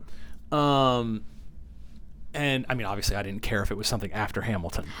Hamilton. Yeah. And I mean, obviously, I didn't care if it was something after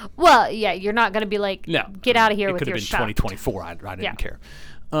Hamilton. Well, yeah, you're not going to be like, no, get out of here with your shot. It could have been 2024. I didn't care.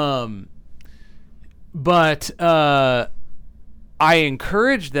 But I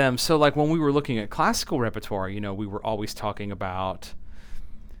encourage them. So like when we were looking at classical repertoire, we were always talking about,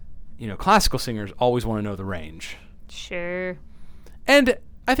 classical singers always want to know the range. Sure. And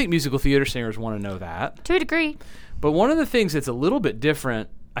I think musical theater singers want to know that. To a degree. But one of the things that's a little bit different,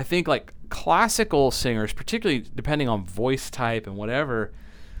 I think like classical singers, particularly depending on voice type and whatever,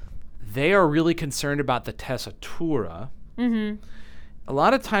 they are really concerned about the tessitura. Mm-hmm. A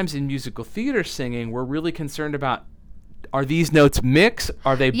lot of times in musical theater singing, we're really concerned about, are these notes mixed?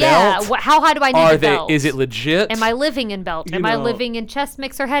 Are they belt? Yeah, how high do I need the belt? Is it legit? Am I living in belt? Am I living in chest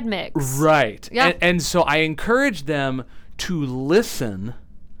mix or head mix? Right. Yeah. And so I encourage them to listen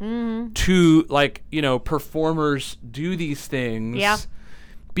to, like, performers do these things. Yeah.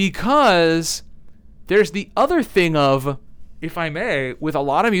 Because there's the other thing of, if I may, with a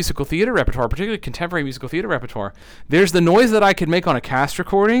lot of musical theater repertoire, particularly contemporary musical theater repertoire, there's the noise that I can make on a cast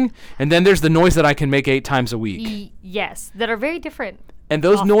recording, and then there's the noise that I can make 8 times a week. Yes, that are very different. And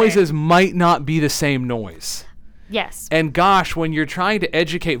those noises might not be the same noise. Yes. And gosh, when you're trying to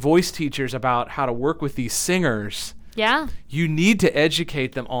educate voice teachers about how to work with these singers, you need to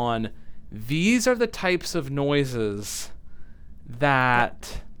educate them on, these are the types of noises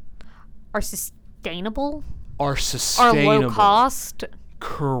that are sustainable. Are sustainable. Or low cost.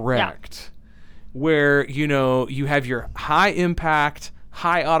 Correct. Yeah. Where, you have your high impact,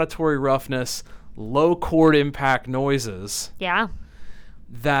 high auditory roughness, low chord impact noises. Yeah.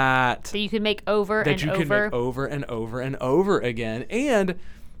 That you can make over and over again. And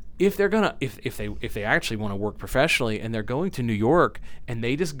if they're gonna if they actually want to work professionally and they're going to New York and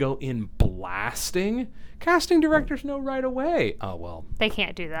they just go in blasting, casting directors know right away, oh well, they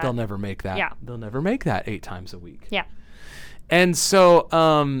can't do that. They'll never make that. Yeah. They'll never make that 8 times a week. Yeah. And so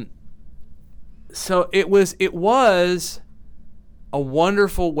it was a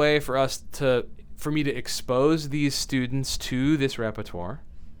wonderful way for me to expose these students to this repertoire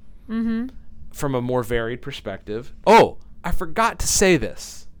from a more varied perspective. Oh, I forgot to say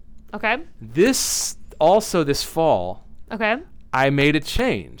this. Okay. This fall, I made a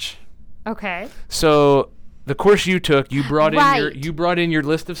change. Okay. So the course you took, you brought in your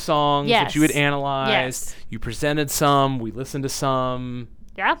list of songs that you had analyzed. Yes. You presented some. We listened to some.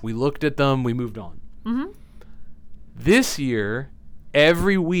 Yeah. We looked at them. We moved on. Mm-hmm. This year,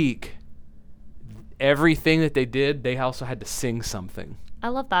 every week, everything that they did, they also had to sing something. I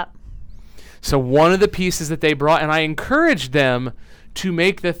love that. So one of the pieces that they brought, and I encouraged them to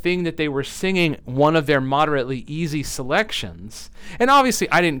make the thing that they were singing one of their moderately easy selections. And obviously,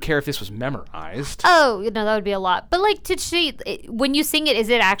 I didn't care if this was memorized. Oh, that would be a lot. But like, when you sing it, is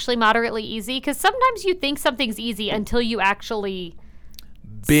it actually moderately easy? Because sometimes you think something's easy until you actually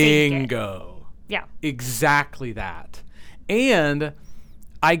Bingo. Sing it. Yeah. Exactly that. And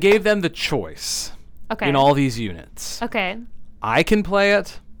I gave them the choice in all these units. Okay. I can play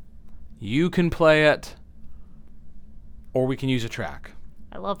it, you can play it, or we can use a track.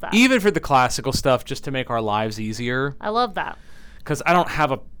 I love that. Even for the classical stuff, just to make our lives easier. I love that. Because I don't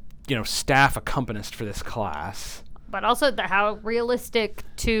have a staff accompanist for this class. But also how realistic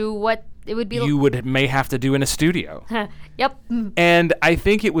to what it would be. You may have to do in a studio. Yep. And I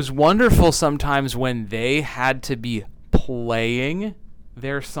think it was wonderful sometimes when they had to be playing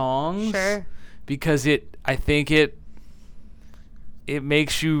their songs. Sure. Because I think it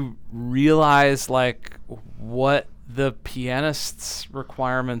makes you realize like what the pianist's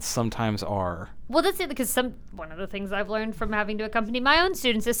requirements sometimes are. Well, that's it, because one of the things I've learned from having to accompany my own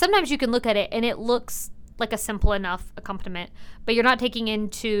students is sometimes you can look at it and it looks like a simple enough accompaniment, but you're not taking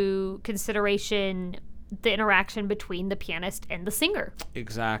into consideration the interaction between the pianist and the singer.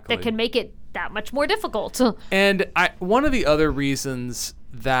 Exactly. That can make it that much more difficult. And one of the other reasons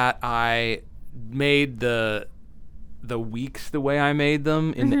that I made the weeks the way I made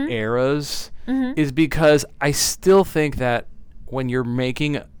them in the eras is because I still think that when you're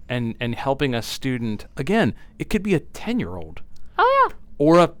making and helping a student, again, it could be a 10-year-old. Oh, yeah.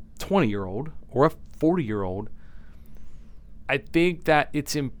 Or a 20-year-old or a 40-year-old. I think that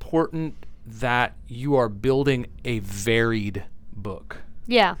it's important that you are building a varied book.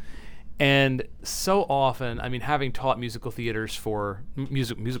 Yeah. And so often, I mean, having taught musical theater singers for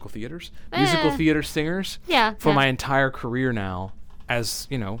my entire career now, as,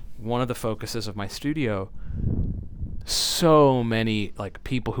 one of the focuses of my studio, so many like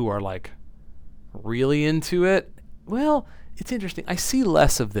people who are like really into it. Well, it's interesting. I see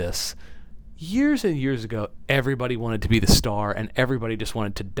less of this. Years and years ago, everybody wanted to be the star and everybody just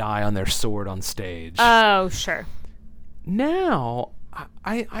wanted to die on their sword on stage. Oh, sure. Now,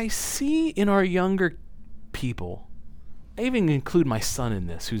 I see in our younger people I even include my son in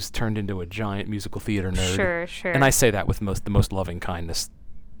this, who's turned into a giant musical theater nerd. Sure. And I say that with the most loving kindness,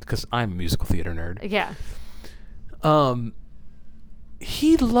 because I'm a musical theater nerd. Yeah.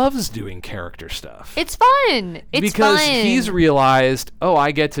 He loves doing character stuff. It's fun. Because he's realized,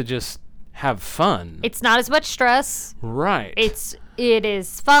 I get to just have fun. It's not as much stress. Right. It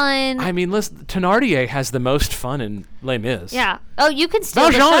is fun. I mean, listen, Thénardier has the most fun in Les Mis. Yeah. Oh, you can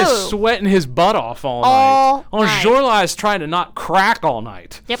steal the Valjean show. is sweating his butt off all night. Enjolras is trying to not crack all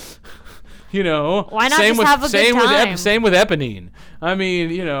night. Yep. You know. Why not just have a good time? Same with Eponine. I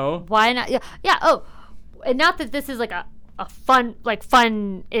mean, you know. Why not? Yeah. Oh, and not that this is like a fun, like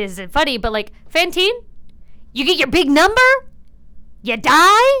fun isn't funny, but like Fantine, you get your big number, you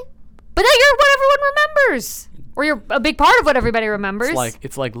die, but then you're what everyone remembers. Or you're a big part of what everybody remembers.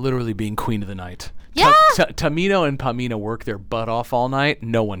 It's like literally being queen of the night. Yeah. Tamino and Pamina work their butt off all night.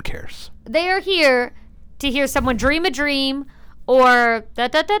 No one cares. They are here to hear someone dream a dream or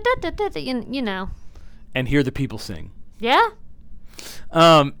you know. And hear the people sing. Yeah.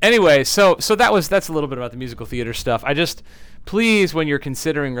 Anyway, so that's a little bit about the musical theater stuff. Please, when you're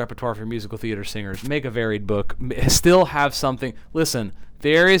considering repertoire for musical theater singers, make a varied book. Still have something. Listen,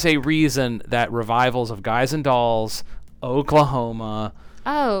 there is a reason that revivals of Guys and Dolls, Oklahoma,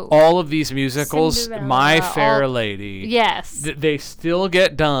 all of these musicals, Cinderella, My Fair Lady, yes, they still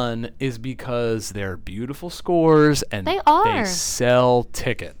get done is because they're beautiful scores and they sell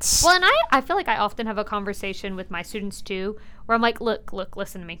tickets. Well, and I feel like I often have a conversation with my students too, where I'm like, look,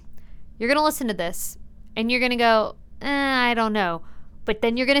 listen to me. You're gonna listen to this, and you're gonna go, I don't know, but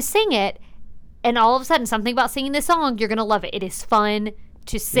then you're gonna sing it, and all of a sudden, something about singing this song, you're gonna love it. It is fun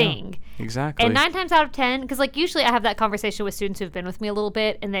to sing. Yeah, exactly. And 9 times out of 10, because like usually I have that conversation with students who've been with me a little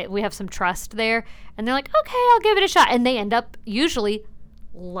bit, and we have some trust there, and they're like, okay, I'll give it a shot, and they end up usually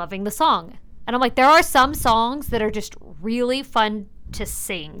loving the song. And I'm like, there are some songs that are just really fun to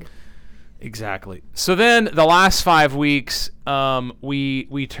sing. Exactly. So then the last 5 weeks,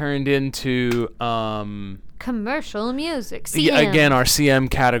 we turned into commercial music. CM. Yeah, again, our CM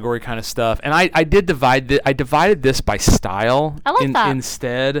category kind of stuff. And I divided this by style. I like that.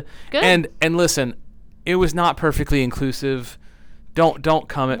 Instead. Good. And listen, it was not perfectly inclusive. Don't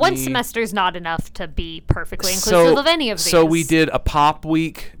come at me. One semester's not enough to be perfectly inclusive of any of these. So we did a pop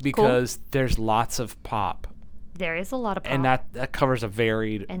week because there's lots of pop. There is a lot of pop. And that covers a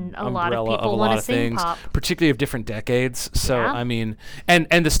varied and a umbrella lot of people of a lot of things, pop. particularly of different decades. So, yeah. I mean, and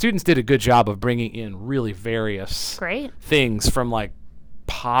the students did a good job of bringing in really various things from like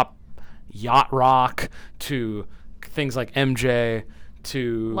pop, yacht rock to things like MJ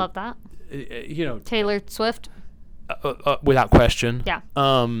to... Love that. You know... Taylor Swift. Without question. Yeah.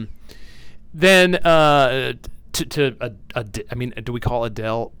 Then I mean, do we call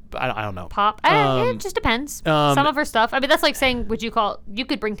Adele... I don't know. Pop. It just depends. Some of her stuff. I mean, that's like saying, you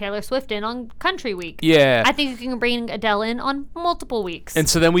could bring Taylor Swift in on Country Week. Yeah. I think you can bring Adele in on multiple weeks. And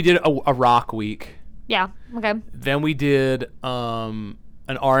so then we did a rock week. Yeah. Okay. Then we did an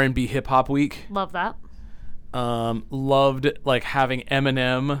R&B hip hop week. Love that. Loved like having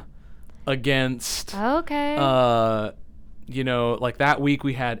Eminem against. Okay. You know, like that week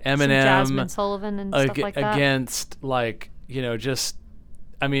we had Eminem. Some Jasmine Sullivan and stuff like that. Against like, you know, just...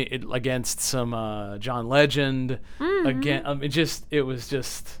 I mean, against some John Legend. Again, it was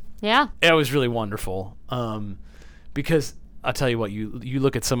just. Yeah. It was really wonderful. Because I'll tell you what, you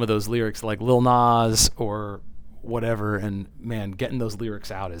look at some of those lyrics like Lil Nas or whatever, and man, getting those lyrics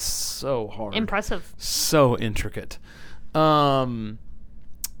out is so hard. Impressive. So intricate. Then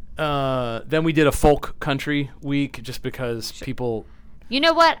we did a folk country week just because people. You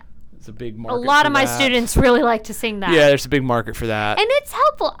know what? It's a big market. A lot for of my that. students really like to sing that. Yeah, there's a big market for that. And it's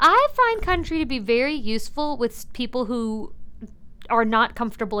helpful. I find country to be very useful with people who are not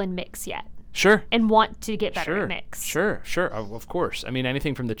comfortable in mix yet. Sure. And want to get better at mix. Sure. Of course. I mean,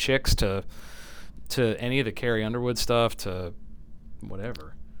 anything from the Chicks to any of the Carrie Underwood stuff to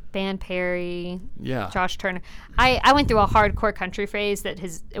whatever. Van Perry. Yeah. Josh Turner. I went through a hardcore country phase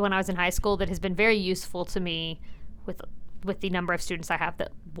when I was in high school that has been very useful to me with the number of students I have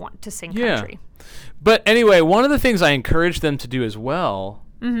that want to sing country. But anyway, one of the things I encouraged them to do as well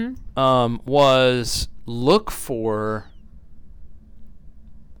was look for,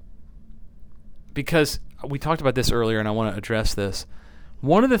 because we talked about this earlier and I want to address this.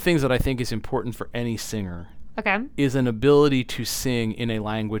 One of the things that I think is important for any singer is an ability to sing in a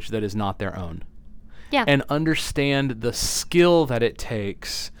language that is not their own. Yeah. And understand the skill that it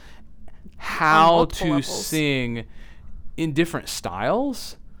takes, how to sing in different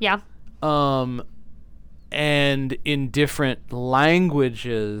styles. Yeah. and in different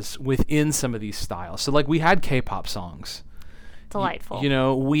languages within some of these styles. So like we had K-pop songs. Delightful. You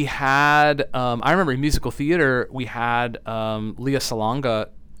know, we had I remember in musical theater we had Leah Salonga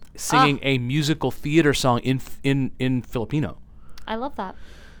singing a musical theater song in Filipino. I love that.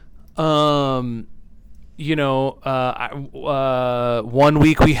 You know, 1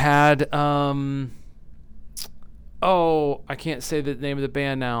 week we had I can't say the name of the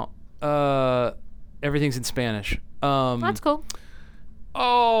band now. Everything's in Spanish. That's cool.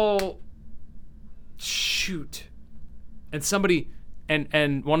 Oh, shoot. And somebody,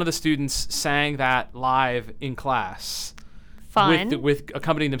 and one of the students sang that live in class. Fun. With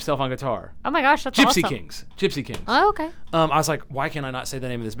accompanying themselves on guitar. Oh my gosh, that's Gypsy awesome. Kings. Gypsy Kings. Oh, okay. I was like, why can't I not say the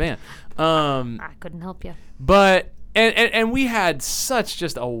name of this band? I couldn't help you. But and we had such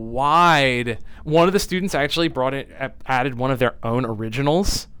just a wide. One of the students actually added one of their own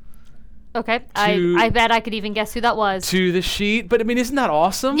originals. Okay, I bet I could even guess who that was. To the sheet. But I mean, isn't that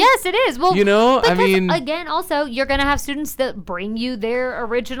awesome? Yes, it is. Well, you know, because, I mean, again, also you're gonna have students that bring you their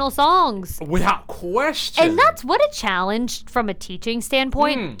original songs without question. and that's what a challenge from a teaching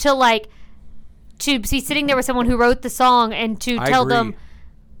standpoint to be sitting there with someone who wrote the song and to tell them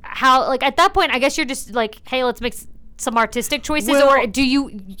how. Like at that point, I guess you're just like, hey, let's make some artistic choices, or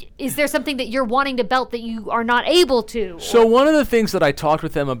is there something that you're wanting to belt that you are not able to? So one of the things that I talked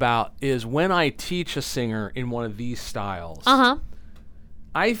with them about is when I teach a singer in one of these styles,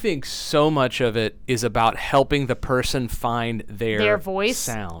 I think so much of it is about helping the person find their voice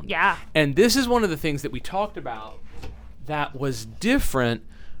sound. Yeah. And this is one of the things that we talked about that was different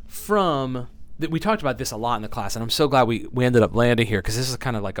from that. We talked about this a lot in the class, and I'm so glad we ended up landing here because this is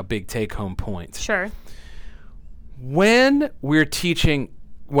kind of like a big take-home point. Sure. When we're teaching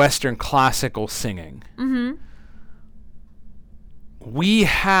Western classical singing, we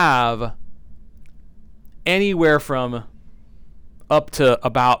have anywhere from up to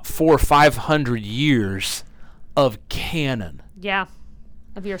about 400 or 500 years of canon. Yeah.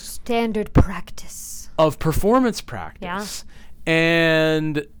 Of your standard practice. Of performance practice.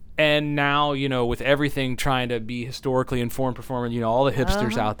 Yeah. And now, you know, with everything trying to be historically informed performance, you know, all the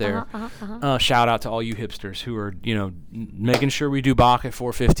hipsters out there, shout out to all you hipsters who are, you know, making sure we do Bach at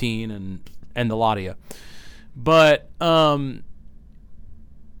 4:15 and the lot of you. But, and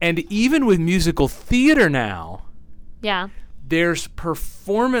even with musical theater now, there's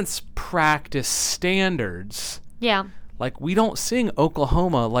performance practice standards. Yeah. Like, we don't sing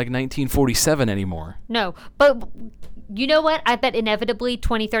Oklahoma like 1947 anymore. No, but you know what? I bet inevitably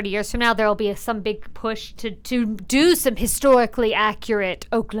 20, 30 years from now, there will be some big push to do some historically accurate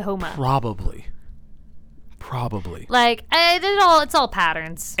Oklahoma. Probably. Like, it's all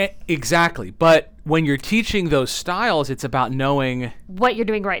patterns. Exactly. But when you're teaching those styles, it's about knowing what you're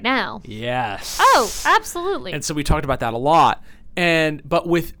doing right now. Yes. Oh, absolutely. And so we talked about that a lot. But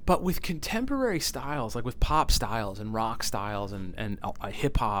with contemporary styles, like with pop styles and rock styles and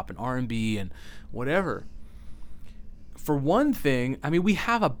hip hop and R&B and whatever, for one thing, I mean, we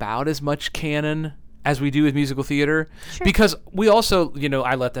have about as much canon as we do with musical theater. Sure. Because we also, you know,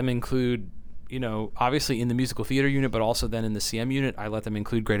 I let them include, you know, obviously in the musical theater unit, but also then in the CM unit, I let them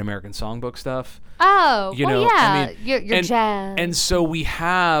include Great American Songbook stuff. Oh, you know, yeah, I mean, your jazz. And so we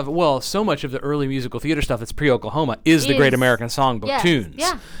have, so much of the early musical theater stuff that's pre-Oklahoma is the Great American Songbook tunes.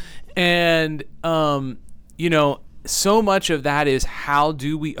 Yeah. And, you know, so much of that is how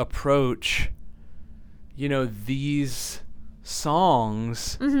do we approach, you know, these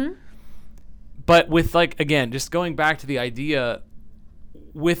songs. But with, like, again, just going back to the idea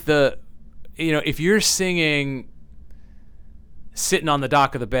with the, you know, if you're singing Sitting on the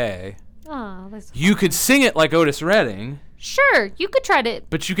Dock of the Bay, you could sing it like Otis Redding. Sure, you could try to.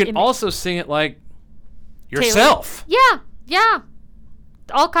 But you can also sing it like yourself. Taylor. Yeah.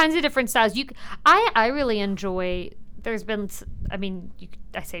 All kinds of different styles. I really enjoy. There's been, I mean,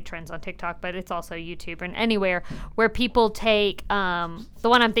 I say trends on TikTok, but it's also YouTube and anywhere where people take, the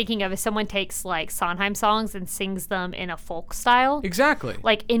one I'm thinking of is someone takes like Sondheim songs and sings them in a folk style. Exactly.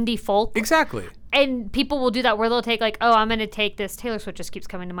 Like indie folk. Exactly. And people will do that where they'll take like, I'm going to take this. Taylor Swift just keeps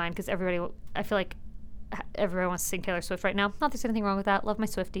coming to mind because I feel like everyone wants to sing Taylor Swift right now. Not there's anything wrong with that. Love my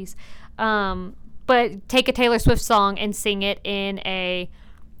Swifties. But take a Taylor Swift song and sing it in a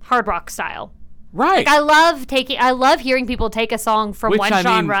hard rock style. Right. Like I love hearing people take a song from one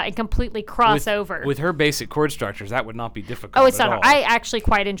genre and completely cross over. With her basic chord structures, that would not be difficult. Oh, it's at not. all. I actually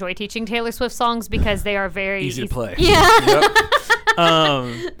quite enjoy teaching Taylor Swift songs because they are very easy to play. Yeah.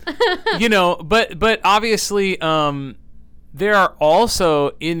 Yep. You know, but obviously, there are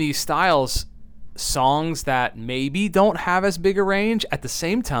also in these styles songs that maybe don't have as big a range. At the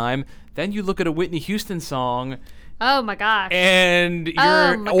same time, then you look at a Whitney Houston song, Oh my gosh. and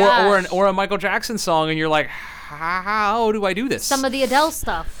you're or a Michael Jackson song, and you're like, how do I do this? Some of the Adele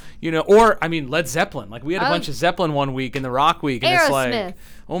stuff. Or I mean, Led Zeppelin. Like we had a bunch of Zeppelin one week in the Rock Week, and it's like, Aerosmith.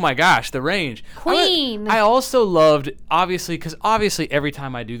 oh my gosh, the range. Queen. I also loved, because obviously every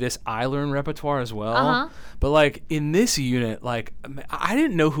time I do this, I learn repertoire as well. Uh-huh. But like in this unit, like I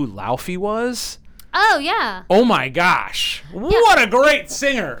didn't know who Laufey was. Oh yeah. Oh my gosh, what a great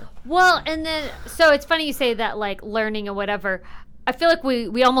singer! Well, and then so it's funny you say that, like learning or whatever. I feel like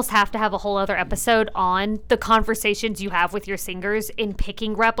we almost have to have a whole other episode on the conversations you have with your singers in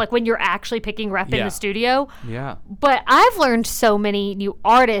picking rep, like when you're actually picking rep in Yeah. the studio. Yeah. But I've learned so many new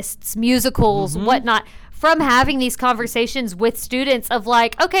artists, musicals, Mm-hmm. whatnot, from having these conversations with students of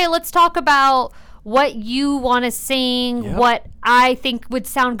like, okay, let's talk about what you want to sing, Yep. what I think would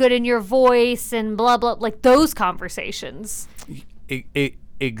sound good in your voice, and blah, blah, like those conversations.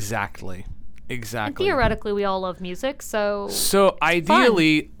 Exactly. And theoretically, we all love music, so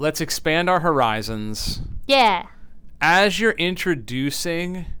ideally, let's expand our horizons. yeah. As you're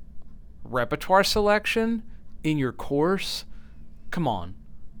introducing repertoire selection in your course, come on,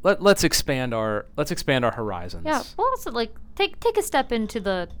 let's expand our horizons. Yeah, well, also like take a step into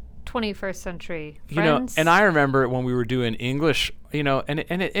the 21st century, friends. And I remember when we were doing English, and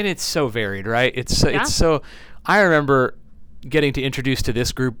it's so varied, right? It's so. I remember getting to introduce to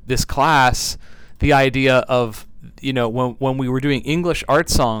this class, the idea of when we were doing English art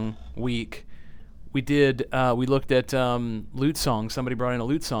song week, we looked at lute songs. Somebody brought in a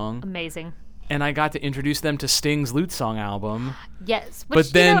lute song. Amazing. And I got to introduce them to Sting's lute song album. Yes, But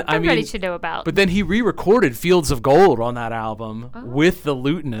which then, everybody should know about. But then he re-recorded Fields of Gold on that album with the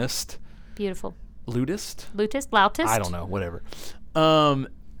lutenist. Beautiful. Lutist? Loutist? I don't know, whatever.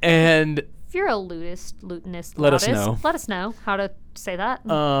 And If you're a lutenist, Let us loudist, know. Let us know how to say that.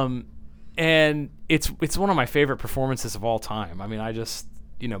 and it's one of my favorite performances of all time. I mean, I just,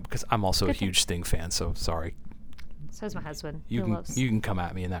 because I'm also a huge Sting fan, so sorry. So is my husband. You who loves. can can come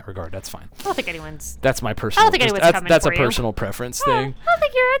at me in that regard. That's fine. I don't think anyone's. That's my personal. think anyone's coming that's a for you. personal preference thing. I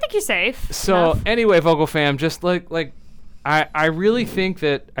think you're safe. So enough. anyway, Vocal Fam, just like I really think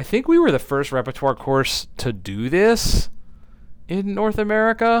we were the first repertoire course to do this in North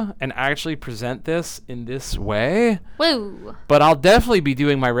America and actually present this in this way. Woo. But I'll definitely be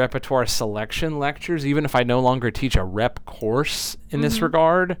doing my repertoire selection lectures, even if I no longer teach a rep course in this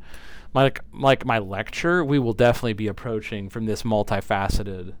regard. Like my lecture, we will definitely be approaching from this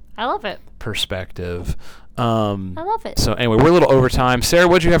multifaceted I love it. perspective. I love it. So anyway, we're a little over time. Sarah,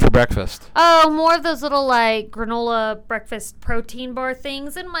 what'd you have for breakfast? Oh, more of those little like granola breakfast protein bar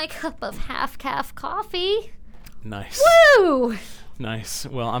things and my cup of half-calf coffee. Nice. Woo! Nice.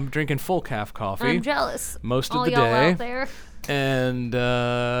 Well, I'm drinking full calf coffee. I'm jealous. Most of All the y'all day. out there. And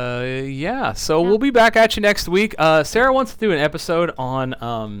so we'll be back at you next week. Sarah wants to do an episode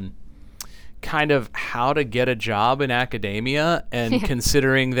on kind of how to get a job in academia, and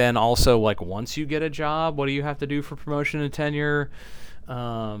considering then also like once you get a job, what do you have to do for promotion and tenure?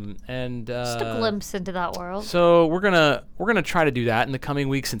 Just a glimpse into that world. So we're gonna try to do that in the coming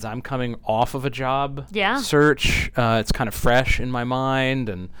weeks, since I'm coming off of a job search. It's kind of fresh in my mind,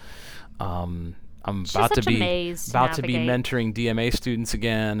 and I'm about to be mentoring DMA students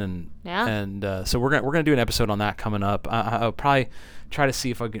again, and so we're gonna do an episode on that coming up. I'll probably try to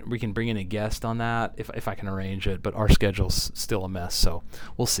see if we can bring in a guest on that if I can arrange it, but our schedule's still a mess, so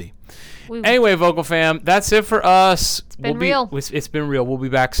we'll see. Anyway, Vocal Fam, that's it for us. It's been real. It's been real. We'll be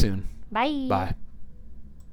back soon. Bye. Bye.